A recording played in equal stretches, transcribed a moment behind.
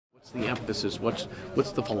The emphasis, what's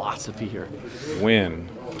the philosophy here? Win.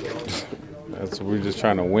 That's we're just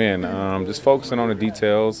trying to win. Just focusing on the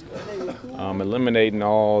details, eliminating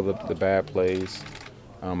all the bad plays,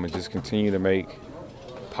 and just continue to make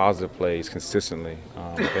positive plays consistently.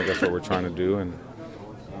 I think that's what we're trying to do, and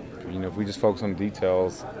if we just focus on the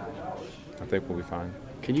details, I think we'll be fine.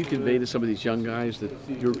 Can you convey to some of these young guys that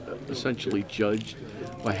you're essentially judged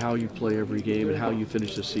by how you play every game and how you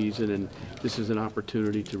finish the season, and this is an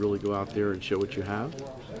opportunity to really go out there and show what you have?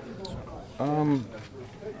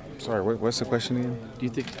 Sorry, what's the question again? Do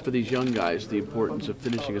you think for these young guys the importance of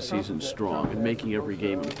finishing a season strong and making every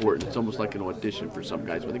game important? It's almost like an audition for some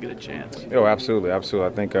guys when they get a chance. Oh, absolutely. I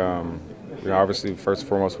think obviously first and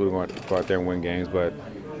foremost we want to go out there and win games, but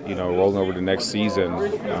rolling over the next season,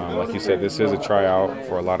 like you said, this is a tryout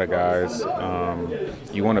for a lot of guys.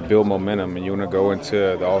 You want to build momentum, and you want to go into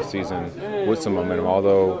the offseason with some momentum.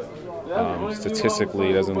 Although statistically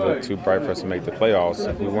it doesn't look too bright for us to make the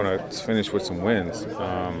playoffs, we want to finish with some wins.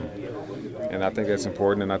 And I think that's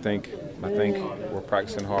important, and I think we're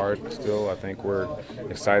practicing hard still. I think we're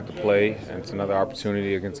excited to play, and it's another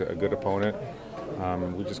opportunity against a good opponent.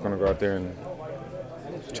 We're just going to go out there and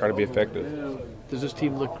try to be effective. Does this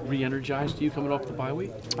team look re-energized to you coming off the bye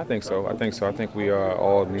week? I think so. I think we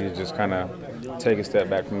all need to just kind of take a step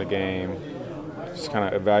back from the game, just kind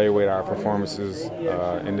of evaluate our performances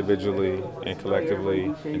individually and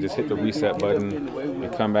collectively, and just hit the reset button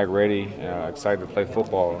and come back ready, excited to play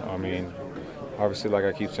football. I mean, obviously, like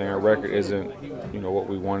I keep saying, our record isn't what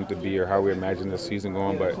we want it to be or how we imagine this season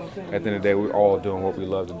going, but at the end of the day, we're all doing what we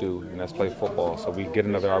love to do, and that's play football. So we get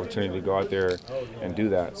another opportunity to go out there and do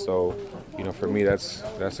that. So, for me, that's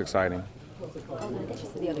exciting. You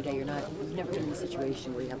said the other day you've never been in a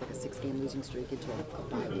situation where you have like a 6-game losing streak into a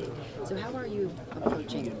bye week. So how are you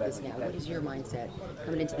approaching this now? What is your mindset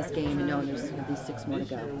coming into this game and knowing there's going to be 6 more to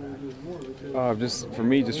go?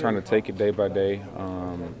 Just trying to take it day by day.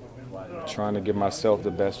 Trying to give myself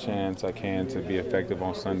the best chance I can to be effective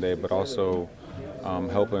on Sunday, but also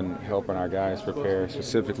helping our guys prepare,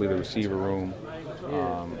 specifically the receiver room.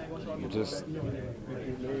 Just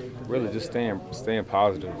staying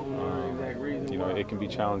positive. It can be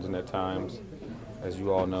challenging at times, as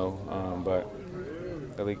you all know, but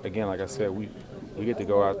again, like I said, we get to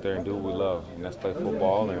go out there and do what we love, and that's play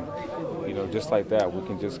football. And just like that, we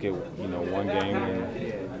can just get one game,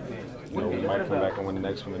 and we might come back and win the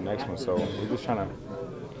next one. So we're just trying to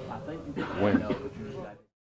win.